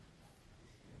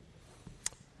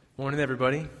Morning,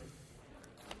 everybody. And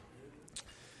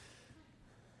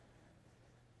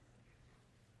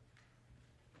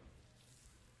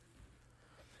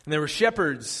there were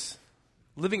shepherds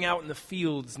living out in the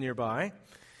fields nearby,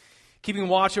 keeping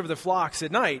watch over the flocks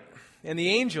at night. And the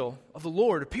angel of the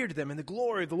Lord appeared to them, and the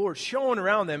glory of the Lord shone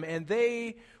around them, and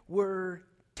they were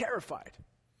terrified.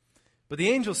 But the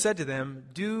angel said to them,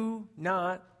 "Do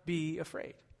not be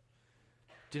afraid.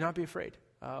 Do not be afraid."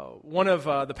 One of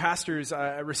the pastors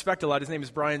I respect a lot, his name is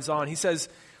Brian Zahn, he says,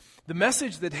 the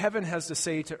message that heaven has to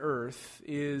say to earth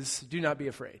is, do not be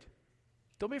afraid.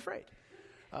 Don't be afraid.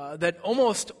 That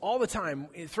almost all the time,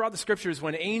 throughout the scriptures,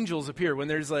 when angels appear, when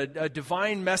there's a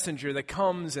divine messenger that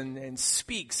comes and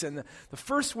speaks, and the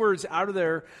first words out of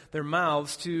their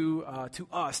mouths to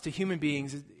us, to human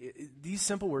beings, these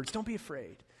simple words, don't be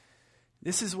afraid.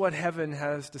 This is what heaven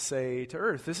has to say to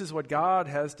earth. This is what God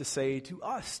has to say to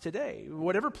us today.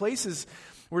 Whatever places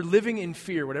we're living in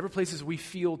fear, whatever places we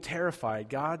feel terrified,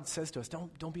 God says to us,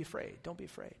 don't be afraid. Don't be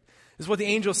afraid. This is what the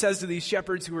angel says to these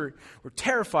shepherds who were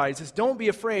terrified. He says, don't be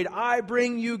afraid. I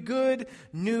bring you good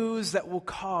news that will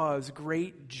cause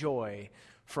great joy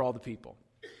for all the people.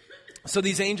 So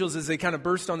these angels, as they kind of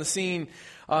burst on the scene,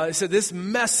 said this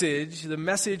message, the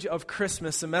message of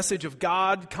Christmas, the message of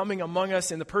God coming among us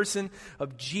in the person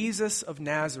of Jesus of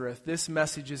Nazareth, this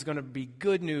message is going to be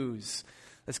good news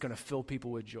that's going to fill people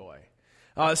with joy.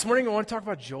 This morning I want to talk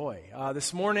about joy.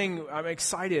 This morning I'm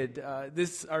excited.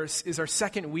 This is our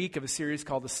second week of a series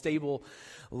called The Stable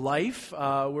Life,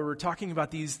 where we're talking about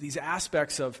these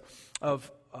aspects of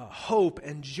hope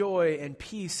and joy and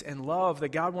peace and love that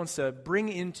God wants to bring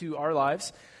into our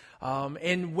lives.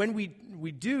 And when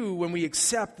we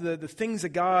accept the things that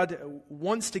God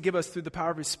wants to give us through the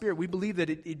power of His Spirit, we believe that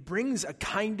it brings a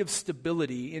kind of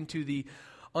stability into the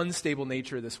unstable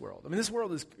nature of this world. I mean, this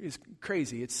world is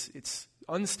crazy. It's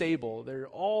unstable. There are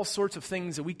all sorts of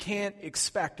things that we can't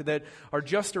expect that are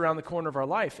just around the corner of our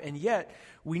life, and yet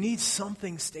we need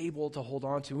something stable to hold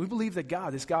on to. We believe that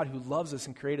God, this God who loves us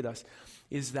and created us,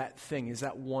 is that thing, is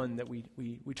that one that we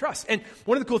trust. And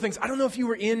one of the cool things, I don't know if you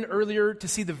were in earlier to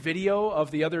see the video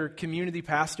of the other community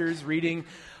pastors reading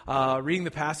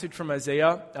the passage from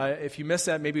Isaiah. If you missed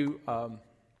that, maybe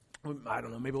I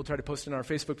don't know, maybe we'll try to post it on our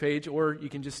Facebook page, or you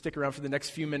can just stick around for the next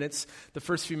few minutes, the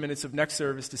first few minutes of next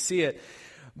service to see it.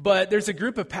 But there's a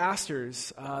group of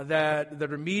pastors that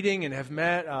are meeting and have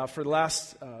met for the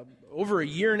last over a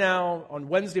year now on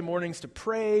Wednesday mornings to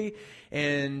pray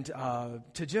and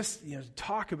to just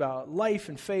talk about life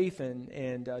and faith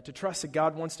and to trust that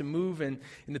God wants to move in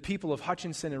the people of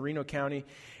Hutchinson and Reno County.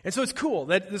 And so it's cool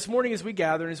that this morning as we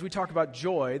gather and as we talk about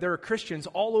joy, there are Christians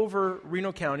all over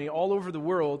Reno County, all over the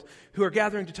world, who are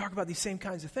gathering to talk about these same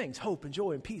kinds of things, hope and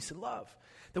joy and peace and love.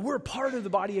 That we're a part of the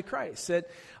body of Christ, that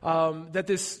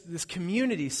this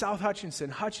community, South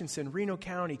Hutchinson, Reno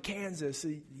County, Kansas,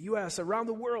 the U.S., around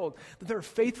the world, that there are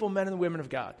faithful men and women of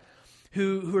God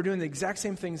who are doing the exact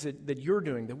same things that you're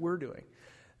doing, that we're doing,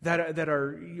 that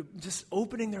are just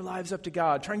opening their lives up to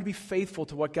God, trying to be faithful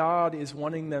to what God is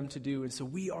wanting them to do. And so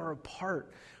we are a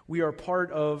part. We are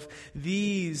part of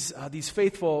these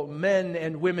faithful men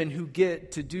and women who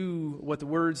get to do what the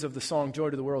words of the song Joy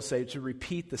to the World say, to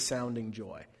repeat the sounding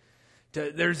joy.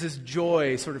 There's this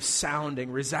joy sort of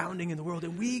sounding, resounding in the world,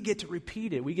 and we get to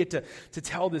repeat it. We get to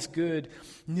tell this good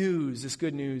news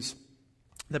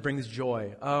that brings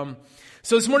joy.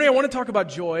 So this morning I want to talk about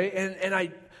joy, and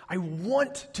I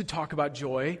want to talk about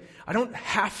joy. I don't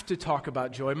have to talk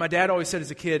about joy. My dad always said as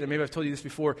a kid, and maybe I've told you this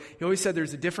before, he always said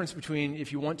there's a difference between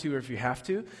if you want to or if you have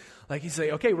to. Like he'd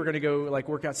say, okay, we're going to go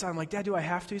work outside. I'm like, Dad, do I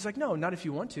have to? He's like, no, not if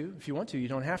you want to. If you want to, you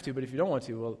don't have to. But if you don't want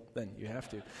to, well, then you have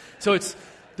to. So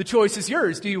the choice is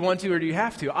yours. Do you want to or do you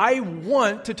have to? I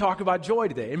want to talk about joy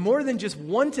today. And more than just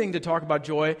wanting to talk about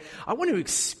joy, I want to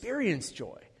experience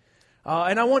joy.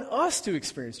 And I want us to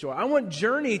experience joy. I want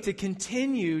Journey to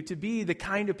continue to be the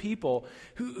kind of people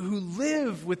who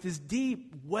live with this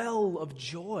deep well of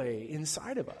joy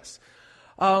inside of us.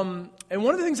 And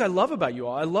one of the things I love about you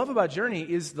all, I love about Journey,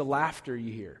 is the laughter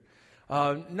you hear.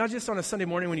 Not just on a Sunday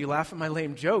morning when you laugh at my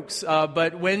lame jokes,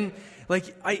 but when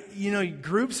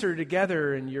groups are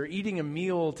together and you're eating a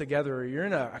meal together, or you're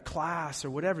in a class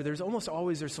or whatever, there's almost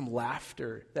always some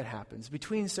laughter that happens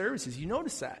between services. You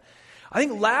notice that. I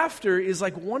think laughter is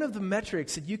like one of the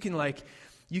metrics that you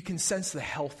can sense the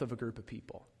health of a group of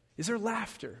people. Is there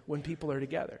laughter when people are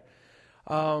together?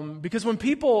 Because when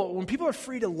people are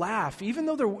free to laugh, even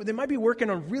though they might be working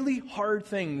on really hard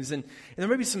things and there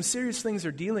might be some serious things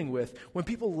they're dealing with, when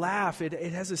people laugh, it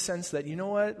has a sense that, you know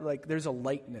what, like there's a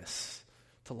lightness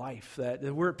to life, that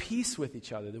we're at peace with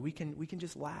each other, that we can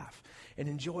just laugh and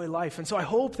enjoy life. And so I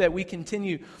hope that we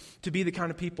continue to be the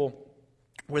kind of people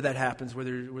where that happens, where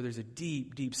there's a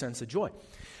deep, deep sense of joy.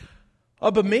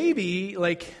 But maybe,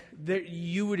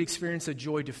 you would experience a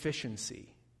joy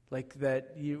deficiency. Like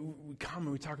that we come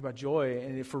and we talk about joy,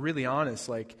 and if we're really honest,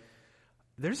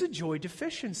 there's a joy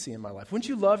deficiency in my life. Wouldn't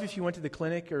you love if you went to the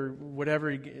clinic or whatever,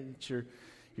 it's your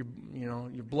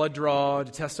blood draw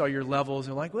to test all your levels,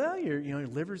 and your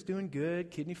liver's doing good,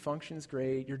 kidney function's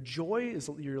great, your joy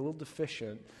you're a little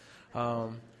deficient.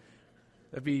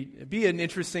 It'd be an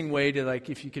interesting way to,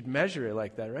 if you could measure it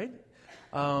like that, right?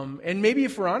 And maybe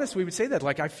if we're honest, we would say that,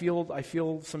 I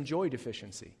feel some joy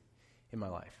deficiency in my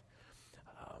life.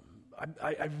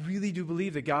 I really do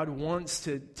believe that God wants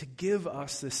to give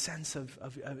us this sense of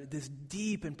this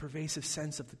deep and pervasive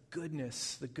sense of the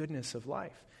goodness of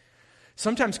life.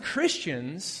 Sometimes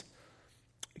Christians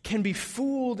can be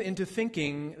fooled into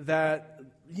thinking that,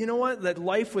 that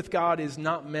life with God is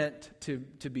not meant to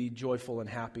be joyful and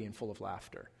happy and full of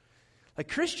laughter.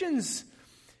 Christians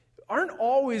aren't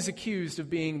always accused of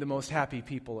being the most happy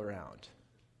people around.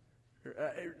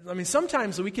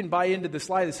 Sometimes we can buy into this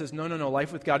lie that says, no,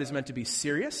 life with God is meant to be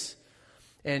serious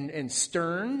and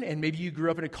stern, and maybe you grew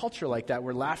up in a culture like that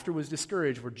where laughter was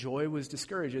discouraged, where joy was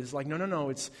discouraged. It's no.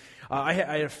 It's I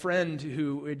had a friend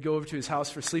who would go over to his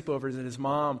house for sleepovers, and his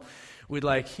mom would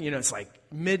it's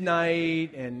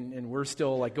midnight, and we're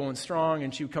still going strong,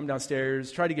 and she would come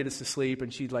downstairs, try to get us to sleep,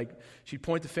 and she'd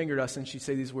point the finger at us, and she'd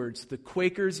say these words: "The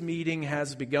Quakers meeting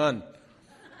has begun."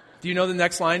 Do you know the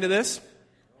next line to this?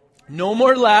 No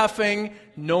more laughing,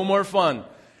 no more fun.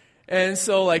 And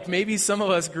so, maybe some of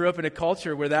us grew up in a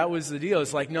culture where that was the deal.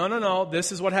 It's no,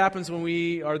 this is what happens when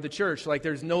we are the church.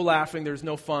 There's no laughing, there's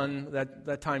no fun,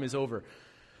 that time is over.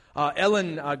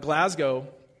 Ellen Glasgow,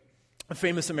 a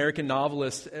famous American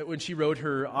novelist, when she wrote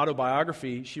her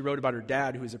autobiography, she wrote about her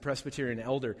dad, who was a Presbyterian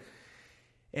elder.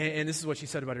 And this is what she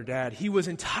said about her dad. He was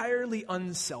entirely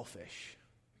unselfish.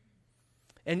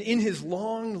 And in his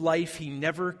long life, he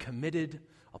never committed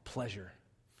a pleasure.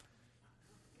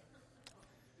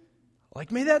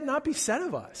 May that not be said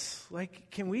of us.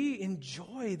 Can we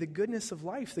enjoy the goodness of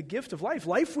life, the gift of life?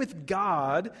 Life with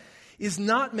God is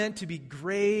not meant to be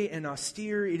gray and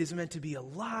austere. It is meant to be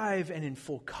alive and in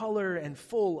full color and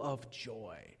full of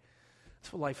joy.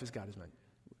 That's what life with God is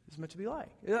meant to be like.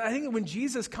 I think that when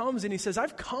Jesus comes and he says,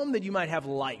 "I've come that you might have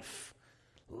life,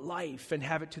 and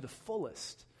have it to the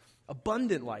fullest."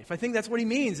 Abundant life. I think that's what he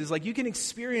means, is you can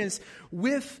experience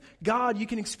with God, you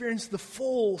can experience the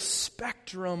full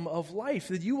spectrum of life,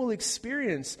 that you will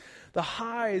experience the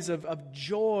highs of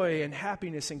joy and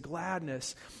happiness and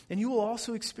gladness, and you will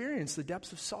also experience the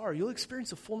depths of sorrow. You'll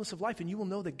experience the fullness of life, and you will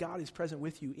know that God is present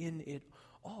with you in it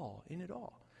all,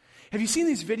 Have you seen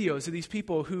these videos of these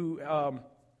people who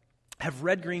have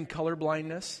red-green color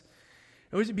blindness?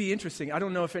 It would be interesting. I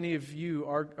don't know if any of you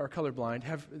are colorblind,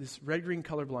 have this red-green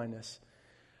color blindness.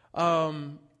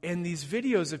 And these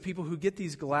videos of people who get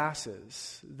these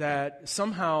glasses that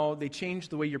somehow they change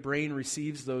the way your brain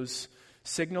receives those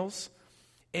signals.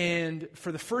 And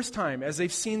for the first time, as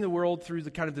they've seen the world through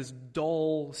the kind of this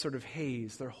dull sort of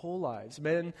haze their whole lives,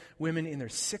 men, women in their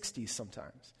 60s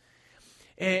sometimes.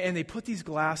 And they put these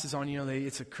glasses on,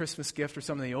 it's a Christmas gift or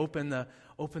something. They open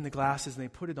the glasses and they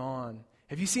put it on.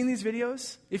 Have you seen these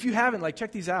videos? If you haven't,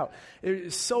 check these out.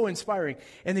 It's so inspiring.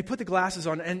 And they put the glasses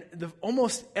on, and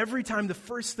almost every time the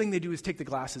first thing they do is take the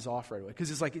glasses off right away, because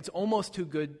it's almost too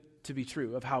good to be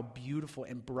true of how beautiful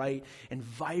and bright and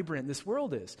vibrant this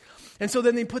world is. And so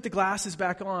then they put the glasses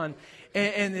back on,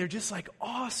 and they're just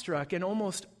awestruck, and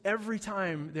almost every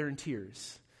time they're in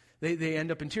tears. They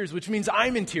end up in tears, which means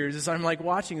I'm in tears as I'm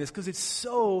watching this, because it's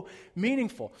so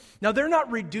meaningful. Now, they're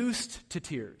not reduced to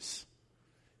tears.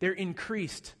 They're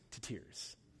increased to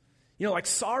tears.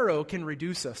 Sorrow can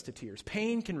reduce us to tears.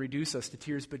 Pain can reduce us to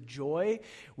tears, but joy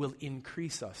will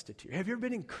increase us to tears. Have you ever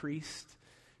been increased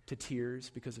to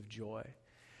tears because of joy?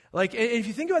 If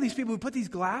you think about these people who put these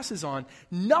glasses on,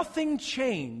 nothing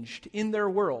changed in their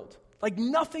world.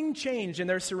 Nothing changed in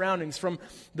their surroundings from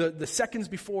the seconds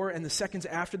before and the seconds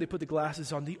after they put the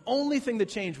glasses on. The only thing that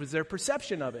changed was their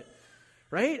perception of it.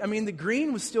 Right? The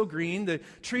green was still green, the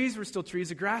trees were still trees,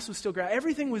 the grass was still grass.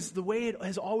 Everything was the way it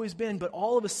has always been, but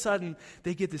all of a sudden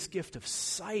they get this gift of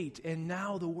sight, and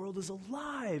now the world is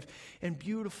alive and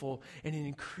beautiful, and it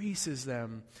increases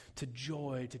them to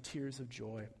joy, to tears of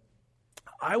joy.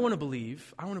 I want to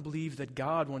believe that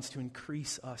God wants to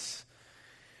increase us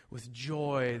with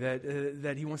joy,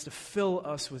 that he wants to fill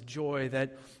us with joy,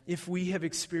 that if we have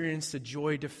experienced a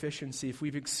joy deficiency, if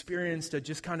we've experienced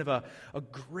just kind of a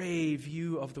gray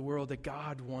view of the world, that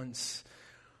God wants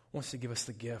wants to give us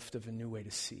the gift of a new way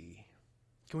to see.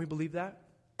 Can we believe that?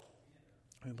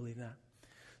 Can we believe that?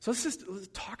 So let's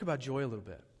talk about joy a little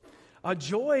bit.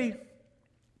 Joy,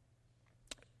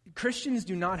 Christians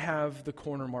do not have the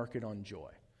corner market on joy.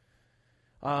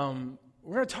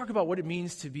 We're going to talk about what it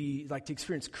means to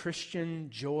experience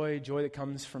Christian joy that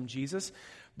comes from Jesus.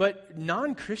 But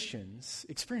non-Christians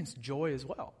experience joy as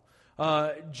well.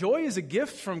 Joy is a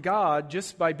gift from God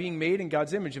just by being made in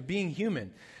God's image, of being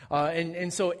human.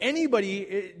 And so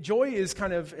joy is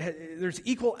there's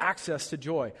equal access to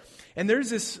joy. And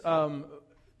there's this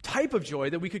type of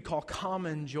joy that we could call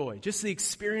common joy, just the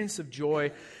experience of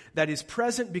joy that is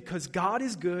present because God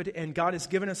is good and God has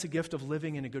given us a gift of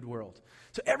living in a good world.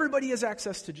 So everybody has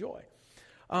access to joy.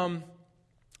 And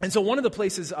so one of the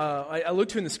places I look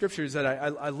to in the scriptures that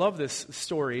I love this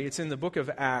story, it's in the book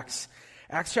of Acts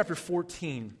chapter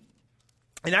 14.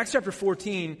 In Acts chapter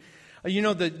 14,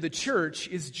 the church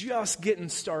is just getting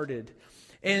started.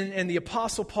 And the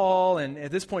Apostle Paul and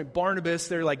at this point Barnabas,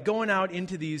 they're like going out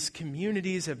into these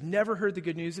communities, have never heard the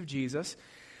good news of Jesus.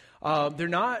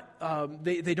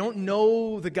 They don't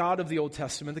know the God of the Old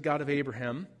Testament, the God of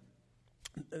Abraham,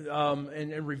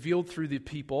 and revealed through the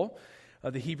people,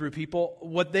 the Hebrew people.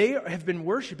 What they have been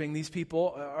worshiping, these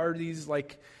people, are these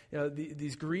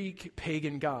these Greek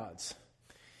pagan gods.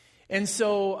 And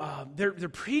so they're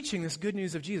preaching this good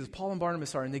news of Jesus. Paul and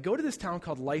Barnabas are, and they go to this town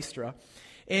called Lystra.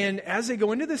 And as they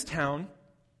go into this town,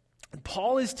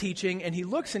 Paul is teaching, and he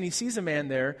looks and he sees a man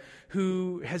there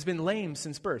who has been lame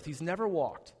since birth. He's never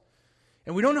walked.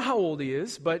 And we don't know how old he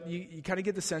is, but you kind of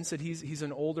get the sense that he's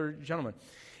an older gentleman.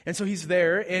 And so he's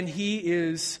there, and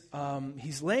he's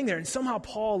laying there, and somehow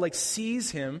Paul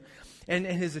sees him, and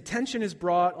his attention is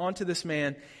brought onto this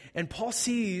man, and Paul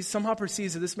somehow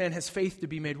perceives that this man has faith to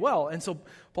be made well. And so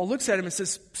Paul looks at him and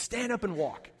says, "Stand up and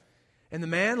walk." And the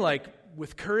man,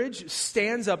 with courage,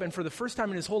 stands up, and for the first time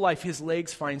in his whole life, his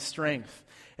legs find strength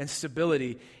and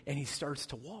stability, and he starts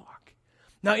to walk.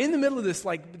 Now, in the middle of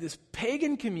this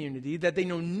pagan community that they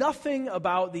know nothing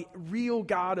about the real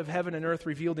God of heaven and earth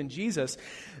revealed in Jesus,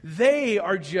 they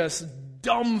are just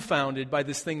dumbfounded by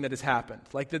this thing that has happened.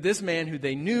 That this man who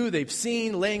they knew, they've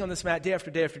seen, laying on this mat day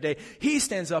after day after day, he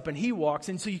stands up and he walks,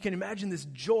 and so you can imagine this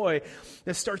joy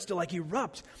that starts to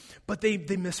erupt, but they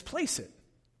misplace it.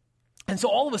 And so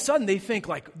all of a sudden they think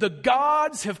the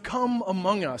gods have come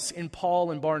among us in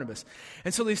Paul and Barnabas.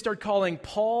 And so they start calling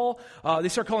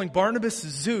Barnabas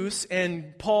Zeus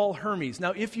and Paul Hermes.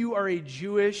 Now, if you are a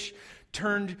Jewish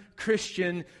turned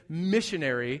Christian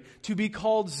missionary, to be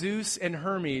called Zeus and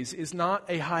Hermes is not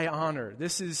a high honor.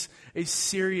 This is a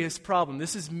serious problem.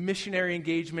 This is missionary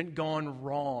engagement gone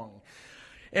wrong.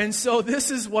 And so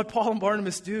this is what Paul and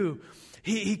Barnabas do.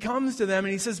 He comes to them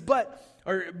and he says, But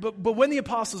when the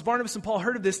apostles, Barnabas and Paul,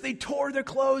 heard of this, they tore their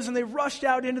clothes and they rushed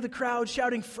out into the crowd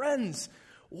shouting, "Friends,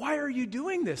 why are you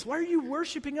doing this? Why are you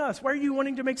worshiping us? Why are you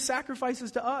wanting to make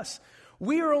sacrifices to us?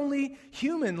 We are only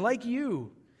human like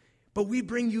you. But we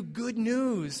bring you good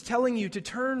news, telling you to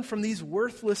turn from these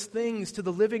worthless things to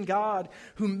the living God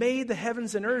who made the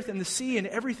heavens and earth and the sea and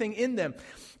everything in them.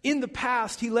 In the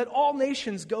past, he let all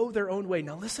nations go their own way."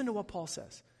 Now listen to what Paul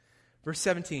says. Verse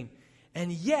 17,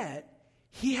 "And yet,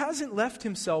 he hasn't left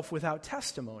himself without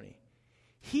testimony.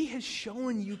 He has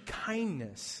shown you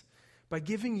kindness by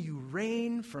giving you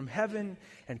rain from heaven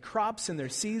and crops in their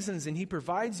seasons, and he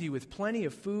provides you with plenty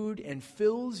of food and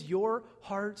fills your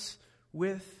hearts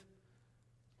with,"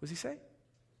 what does he say?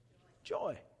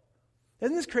 Joy.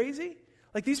 Isn't this crazy?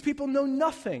 These people know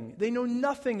nothing. They know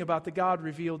nothing about the God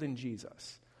revealed in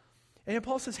Jesus. And yet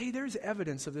Paul says, hey, there's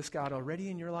evidence of this God already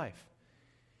in your life.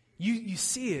 You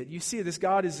see it. You see it. This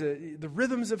God is the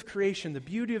rhythms of creation, the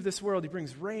beauty of this world. He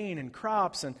brings rain and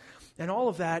crops and all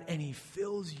of that, and he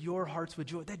fills your hearts with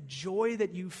joy. That joy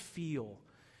that you feel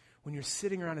when you're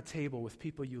sitting around a table with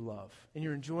people you love and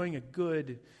you're enjoying a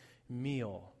good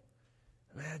meal.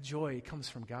 That joy comes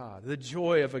from God. The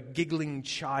joy of a giggling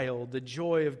child, the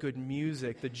joy of good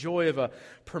music, the joy of a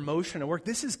promotion at work.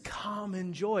 This is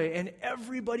common joy, and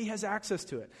everybody has access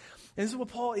to it. And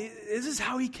this is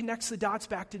how he connects the dots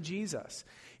back to Jesus,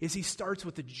 is he starts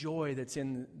with the joy that's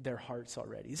in their hearts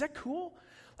already. Is that cool?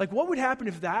 What would happen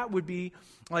if that would be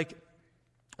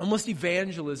almost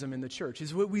evangelism in the church?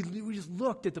 Is we just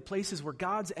looked at the places where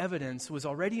God's evidence was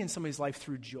already in somebody's life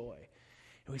through joy.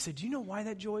 And we said, do you know why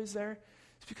that joy is there?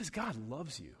 It's because God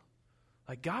loves you.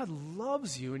 God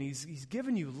loves you, and he's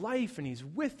given you life, and he's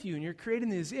with you, and you're created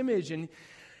in his image,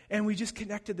 and we just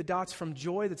connected the dots from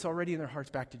joy that's already in their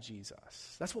hearts back to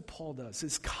Jesus. That's what Paul does.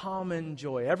 It's common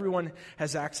joy. Everyone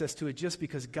has access to it just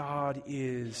because God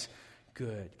is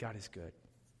good. God is good.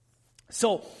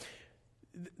 So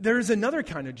there's another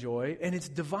kind of joy, and it's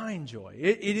divine joy.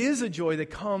 It is a joy that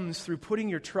comes through putting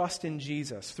your trust in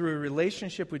Jesus, through a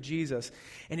relationship with Jesus,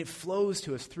 and it flows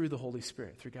to us through the Holy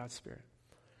Spirit, through God's Spirit.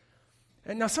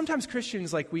 And now sometimes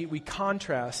Christians, like we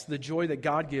contrast the joy that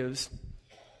God gives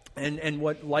and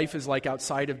what life is like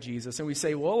outside of Jesus. And we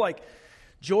say, well, like,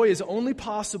 joy is only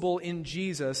possible in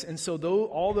Jesus, and so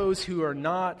all those who are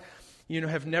not,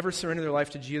 have never surrendered their life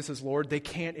to Jesus as Lord, they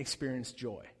can't experience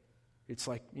joy. It's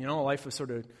like, a life of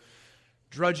sort of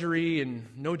drudgery and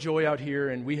no joy out here,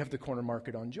 and we have the corner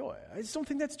market on joy. I just don't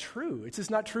think that's true. It's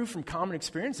just not true from common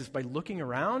experiences. By looking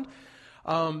around,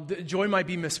 the joy might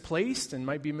be misplaced and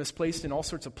might be misplaced in all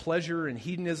sorts of pleasure and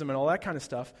hedonism and all that kind of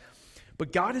stuff.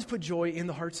 But God has put joy in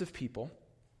the hearts of people.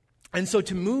 And so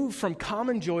to move from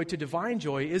common joy to divine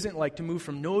joy isn't like to move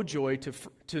from no joy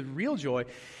to real joy.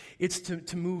 It's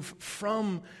to move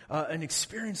from an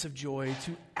experience of joy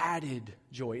to added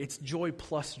joy. It's joy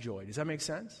plus joy. Does that make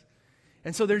sense?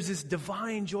 And so there's this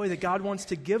divine joy that God wants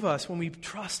to give us when we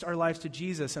trust our lives to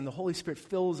Jesus and the Holy Spirit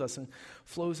fills us and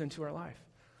flows into our life.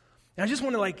 And I just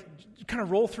want to kind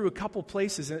of roll through a couple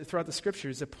places throughout the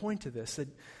Scriptures that point to this,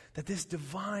 that this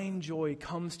divine joy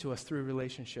comes to us through a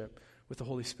relationship with the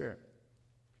Holy Spirit.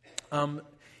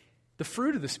 The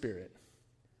fruit of the Spirit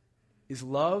is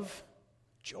love,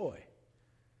 joy.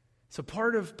 So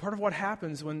part of what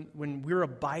happens when we're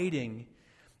abiding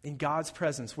in God's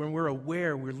presence, when we're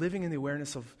aware, we're living in the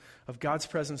awareness of God's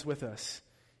presence with us,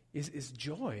 is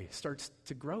joy starts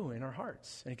to grow in our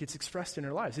hearts, and it gets expressed in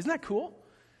our lives. Isn't that cool?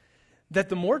 That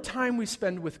the more time we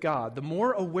spend with God, the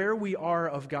more aware we are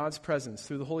of God's presence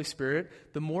through the Holy Spirit,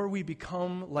 the more we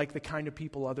become like the kind of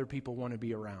people other people want to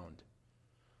be around.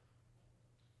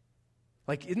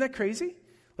 Like, isn't that crazy?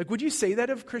 Like, would you say that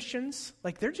of Christians?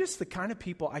 Like, they're just the kind of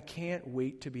people I can't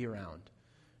wait to be around.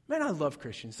 Man, I love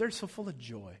Christians. They're so full of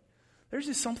joy. There's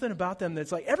just something about them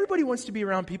that's like, everybody wants to be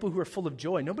around people who are full of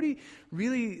joy. Nobody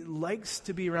really likes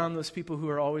to be around those people who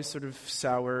are always sort of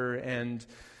sour and,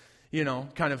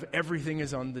 kind of everything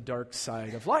is on the dark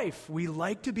side of life. We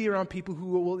like to be around people who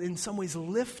will in some ways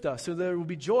lift us, so there will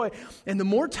be joy. And the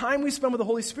more time we spend with the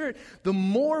Holy Spirit, the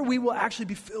more we will actually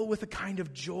be filled with a kind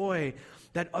of joy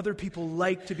that other people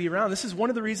like to be around. This is one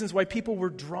of the reasons why people were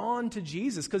drawn to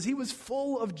Jesus, because he was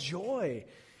full of joy.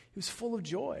 He was full of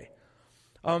joy.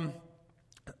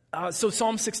 So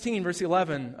Psalm 16, verse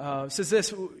 11 says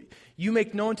this, "You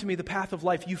make known to me the path of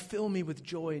life. You fill me with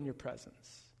joy in your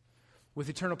presence, with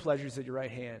eternal pleasures at your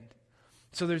right hand."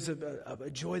 So there's a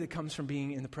joy that comes from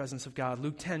being in the presence of God.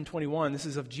 Luke 10:21, this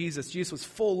is of Jesus. Jesus was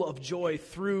full of joy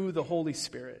through the Holy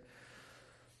Spirit.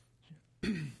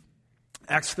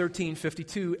 Acts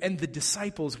 13:52, and the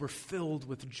disciples were filled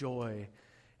with joy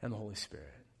and the Holy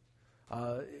Spirit.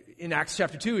 In Acts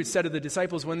chapter 2, it said of the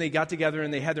disciples, when they got together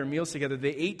and they had their meals together,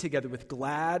 they ate together with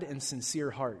glad and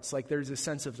sincere hearts. Like, there's a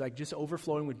sense of like just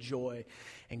overflowing with joy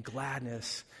and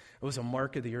gladness. It was a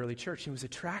mark of the early church. It was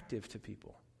attractive to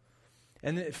people.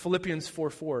 And then Philippians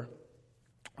 4:4,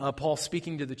 Paul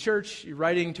speaking to the church,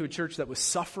 writing to a church that was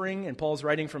suffering, and Paul's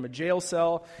writing from a jail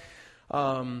cell.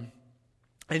 And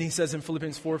he says in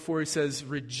Philippians 4:4, he says,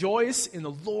 "Rejoice in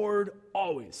the Lord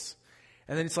always."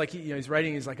 And then it's like, he's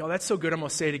writing, he's like, "Oh, that's so good, I'm going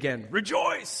to say it again.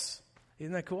 Rejoice!"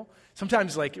 Isn't that cool?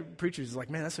 Sometimes, like, preachers are like,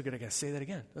 "Man, that's so good, I got to say that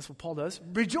again." That's what Paul does.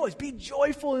 Rejoice, be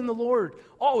joyful in the Lord,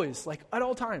 always, like, at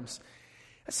all times.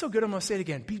 That's so good, I'm going to say it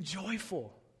again. Be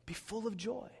joyful, be full of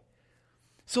joy.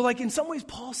 So, like, in some ways,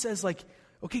 Paul says, like,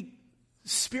 okay,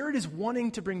 Spirit is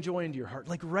wanting to bring joy into your heart.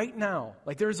 Like, right now,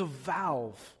 like, there's a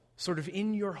valve sort of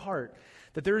in your heart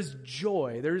that there is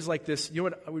joy. There is like this, we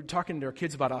were talking to our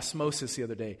kids about osmosis the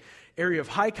other day. Area of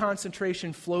high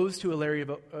concentration flows to an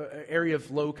area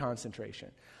of low concentration.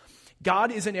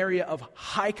 God is an area of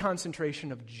high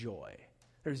concentration of joy.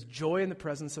 There's joy in the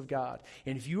presence of God.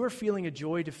 And if you are feeling a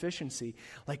joy deficiency,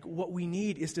 like, what we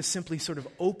need is to simply sort of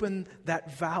open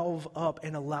that valve up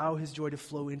and allow his joy to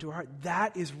flow into our heart.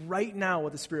 That is right now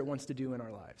what the Spirit wants to do in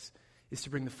our lives, is to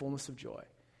bring the fullness of joy.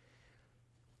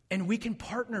 And we can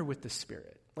partner with the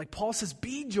Spirit. Like Paul says,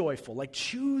 be joyful, like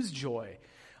choose joy.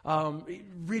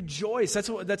 Rejoice.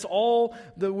 That's all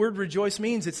the word rejoice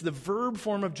means. It's the verb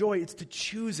form of joy. It's to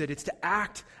choose it. It's to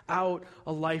act out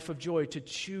a life of joy, to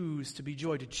choose to be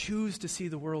joy, to choose to see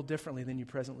the world differently than you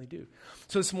presently do.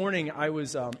 So this morning it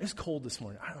was cold this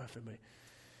morning. I don't know if everybody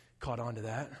caught on to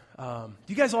that. Do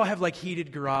you guys all have like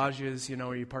heated garages,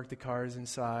 where you park the cars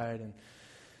inside? And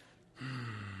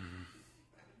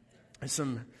there's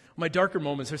my darker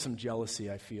moments, there's some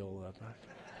jealousy I feel.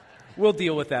 We'll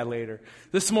deal with that later.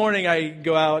 This morning I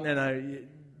go out and I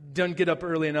don't get up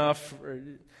early enough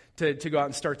to go out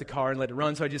and start the car and let it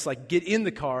run. So I just like get in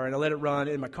the car and I let it run,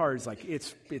 and my car is like,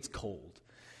 it's cold.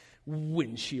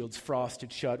 Windshield's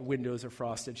frosted shut, windows are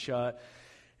frosted shut.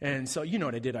 And so you know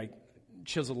what I did? I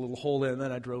chiseled a little hole in, and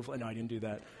then I drove. No, I didn't do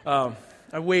that.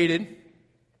 I waited,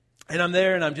 and I'm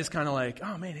there, and I'm just kind of like,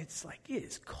 oh man, it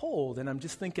is cold. And I'm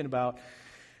just thinking about,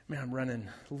 man, I'm running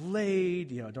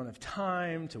late, I don't have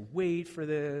time to wait for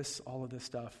this, all of this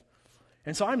stuff.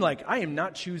 And so I'm like, I am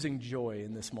not choosing joy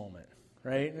in this moment,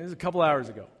 right? It was a couple hours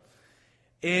ago.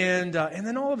 And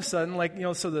then all of a sudden,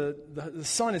 so the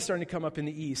sun is starting to come up in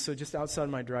the east, so just outside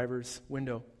my driver's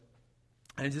window.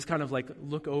 And I just kind of like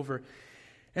look over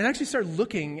and actually start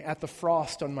looking at the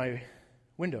frost on my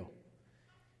window.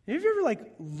 Have you ever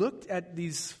looked at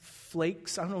these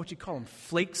flakes? I don't know what you call them,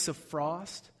 flakes of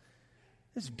frost?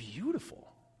 It's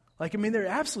beautiful. They're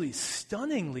absolutely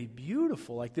stunningly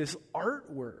beautiful, like this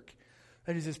artwork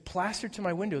that is just plastered to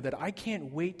my window that I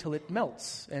can't wait till it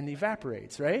melts and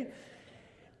evaporates, right?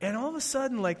 And all of a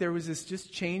sudden, there was this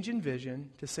just change in vision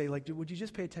to say, would you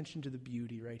just pay attention to the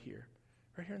beauty right here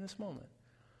in this moment?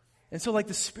 And so,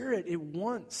 the Spirit,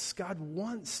 God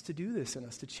wants to do this in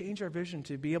us, to change our vision,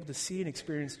 to be able to see and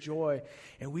experience joy.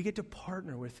 And we get to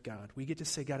partner with God. We get to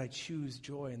say, God, I choose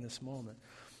joy in this moment.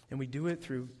 And we do it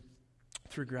through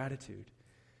gratitude.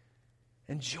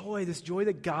 And joy, this joy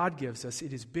that God gives us,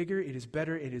 it is bigger, it is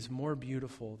better, it is more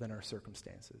beautiful than our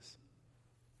circumstances.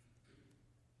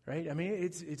 Right?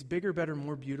 It's bigger, better,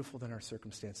 more beautiful than our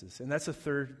circumstances. And that's the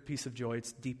third piece of joy.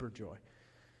 It's deeper joy.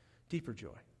 Deeper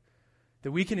joy.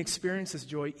 That we can experience this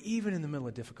joy even in the middle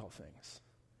of difficult things.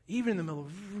 Even in the middle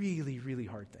of really, really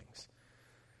hard things.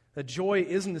 That joy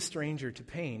isn't a stranger to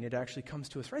pain. It actually comes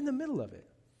to us right in the middle of it.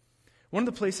 One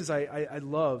of the places I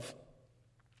love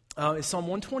is Psalm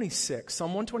 126.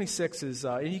 Psalm 126 is,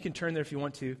 and you can turn there if you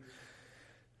want to.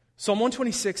 Psalm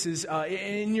 126 is,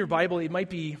 in your Bible, it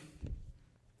might be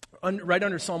right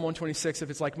under Psalm 126, if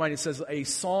it's like mine, it says, a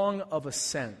song of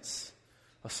ascents.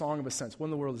 A song of ascents. What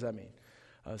in the world does that mean?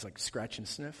 It's like scratch and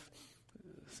sniff.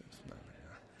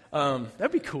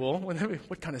 That'd be cool.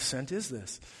 What kind of scent is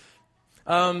this?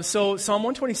 So Psalm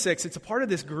 126, it's a part of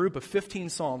this group of 15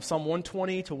 psalms, Psalm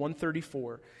 120 to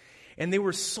 134. And they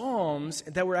were psalms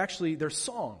that were actually, they're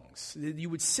songs. You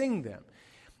would sing them.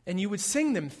 And you would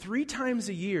sing them 3 times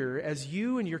a year as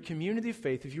you and your community of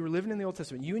faith, if you were living in the Old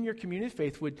Testament, you and your community of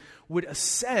faith would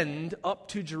ascend up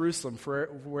to Jerusalem for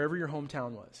wherever your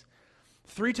hometown was.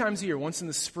 3 times a year, once in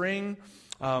the spring,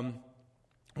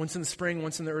 once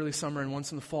in the early summer, and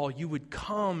once in the fall. You would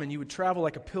come and you would travel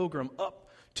like a pilgrim up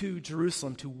to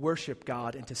Jerusalem to worship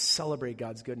God and to celebrate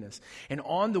God's goodness. And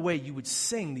on the way, you would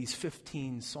sing these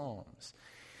 15 psalms.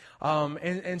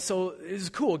 And so it was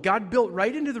cool. God built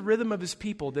right into the rhythm of his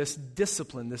people this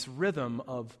discipline, this rhythm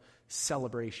of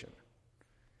celebration.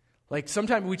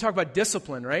 Sometimes we talk about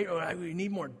discipline, right? Oh, we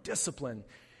need more discipline.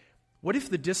 What if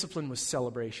the discipline was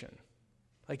celebration?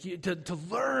 To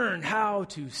learn how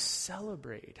to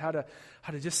celebrate, how to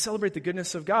just celebrate the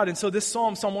goodness of God. And so this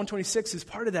Psalm 126, is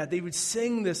part of that. They would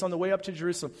sing this on the way up to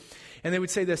Jerusalem. And they would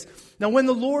say this, now when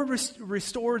the Lord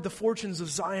restored the fortunes of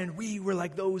Zion, we were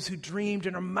like those who dreamed,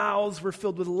 and our mouths were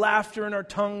filled with laughter, and our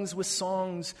tongues with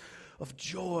songs of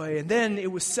joy. And then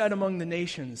it was said among the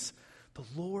nations, the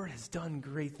Lord has done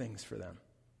great things for them.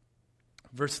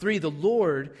 Verse 3, the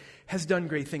Lord has done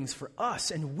great things for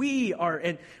us, and we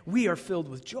are filled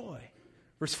with joy.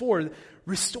 Verse 4,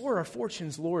 restore our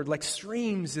fortunes, Lord, like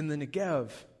streams in the Negev.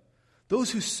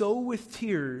 Those who sow with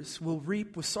tears will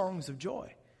reap with songs of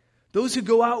joy. Those who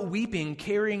go out weeping,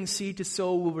 carrying seed to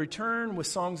sow, will return with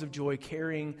songs of joy,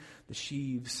 carrying the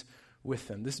sheaves with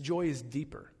them. This joy is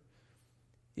deeper.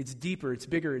 It's deeper, it's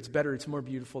bigger, it's better, it's more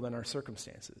beautiful than our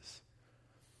circumstances.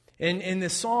 And in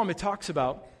this psalm, it talks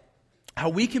about how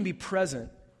we can be present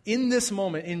in this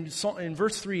moment. In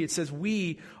verse 3, it says,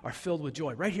 we are filled with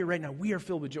joy. Right here, right now, we are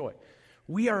filled with joy.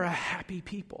 We are a happy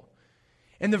people.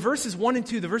 And the verses 1 and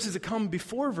 2, the verses that come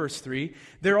before verse 3,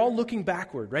 they're all looking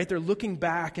backward, right? They're looking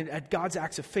back at God's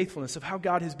acts of faithfulness, of how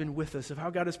God has been with us, of how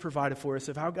God has provided for us,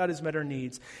 of how God has met our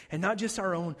needs. And not just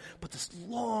our own, but this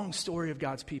long story of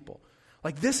God's people.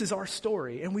 This is our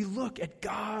story. And we look at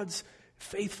God's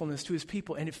faithfulness to his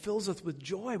people, and it fills us with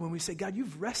joy when we say, God,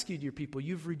 you've rescued your people,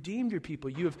 you've redeemed your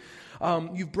people, you've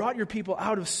brought your people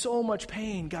out of so much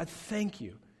pain. God, thank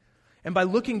you. And by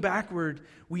looking backward,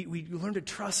 we learn to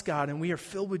trust God, and we are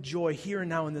filled with joy here and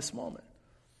now in this moment.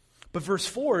 But verse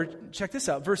 4, check this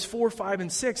out, verse 4, 5,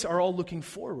 and 6 are all looking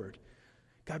forward.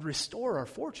 God, restore our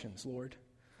fortunes, Lord,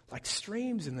 like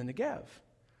streams in the Negev.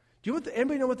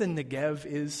 Anybody know what the Negev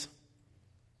is?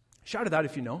 Shout it out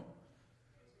if you know.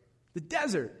 The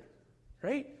desert,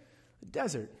 right? The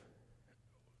desert.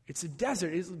 It's a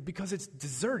desert because it's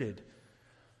deserted.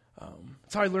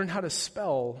 That's how I learned how to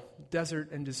spell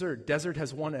desert and dessert. Desert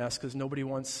has one S because nobody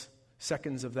wants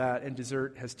seconds of that, and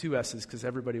dessert has two S's because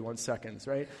everybody wants seconds,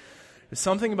 right? There's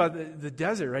something about the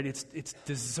desert, right? It's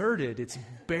deserted, it's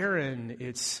barren,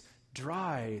 it's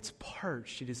dry, it's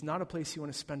parched. It is not a place you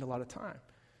want to spend a lot of time.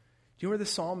 Do you know where the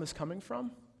psalm is coming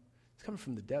from? It's coming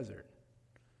from the desert.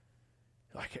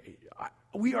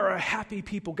 We are a happy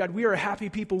people. God, we are a happy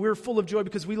people. We're full of joy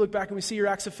because we look back and we see your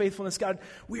acts of faithfulness. God,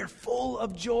 we are full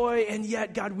of joy, and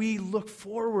yet, God, we look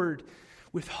forward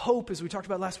with hope, as we talked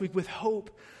about last week, with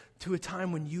hope to a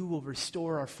time when you will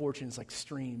restore our fortunes like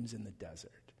streams in the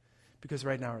desert. Because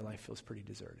right now our life feels pretty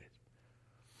deserted.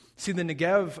 See, the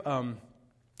Negev,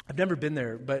 I've never been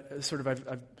there, but sort of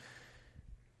I've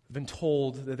been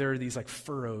told that there are these like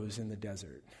furrows in the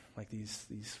desert, like these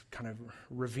kind of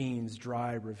ravines,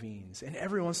 dry ravines. And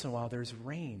every once in a while there's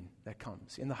rain that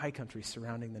comes in the high country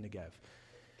surrounding the Negev.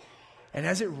 And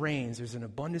as it rains, there's an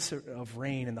abundance of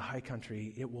rain in the high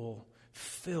country. It will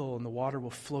fill, and the water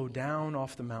will flow down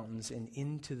off the mountains and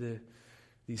into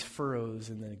these furrows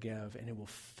in the Negev, and it will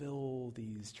fill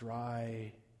these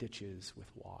dry ditches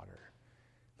with water.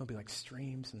 They'll be like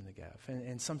streams in the Negev.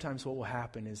 And sometimes what will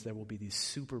happen is there will be these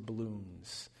super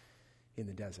blooms in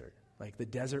the desert. Like the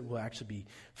desert will actually be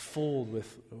full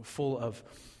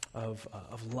of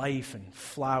life and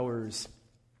flowers.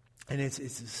 And it's a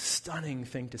stunning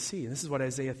thing to see. And this is what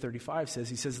Isaiah 35 says.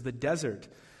 He says, the desert,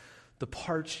 the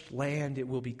parched land, it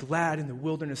will be glad, and the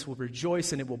wilderness will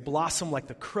rejoice, and it will blossom like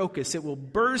the crocus. It will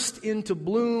burst into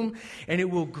bloom, and it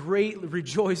will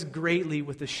rejoice greatly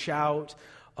with a shout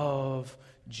of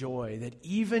joy. That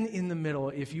even in the middle,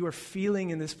 if you are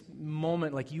feeling in this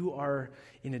moment like you are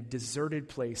in a deserted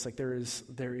place, like there is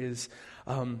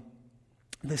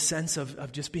the sense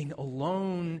of just being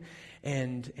alone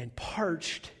and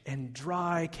parched and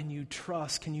dry, can you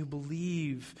trust, can you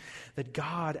believe that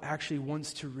God actually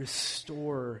wants to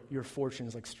restore your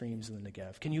fortunes like streams in the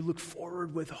Negev? Can you look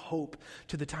forward with hope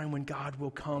to the time when God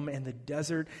will come and the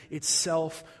desert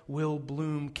itself will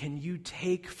bloom? Can you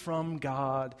take from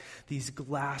God these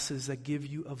glasses that give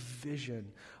you a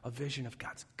vision of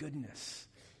God's goodness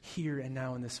here and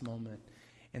now in this moment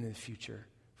and in the future?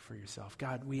 For yourself.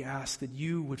 God, we ask that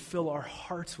you would fill our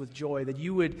hearts with joy, that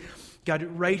you would, God,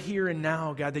 right here and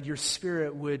now, God, that your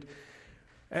Spirit would,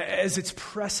 as it's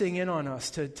pressing in on us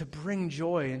to bring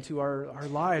joy into our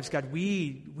lives, God,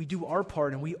 we do our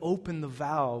part and we open the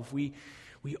valve. We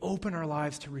open our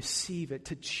lives to receive it,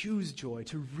 to choose joy,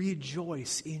 to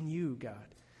rejoice in you,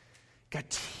 God. God,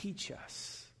 teach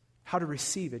us how to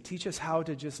receive it. Teach us how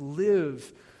to just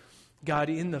live, God,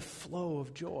 in the flow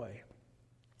of joy.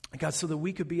 God, so that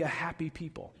we could be a happy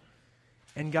people.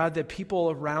 And God, that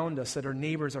people around us, that our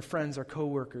neighbors, our friends, our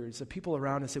coworkers, the people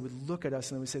around us, they would look at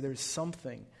us and they would say, there's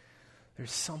something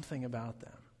about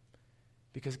them.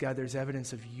 Because God, there's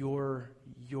evidence of your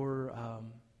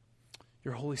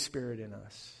Holy Spirit in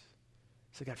us.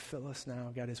 So God, fill us now.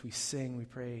 God, as we sing, we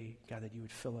pray, God, that you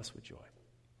would fill us with joy.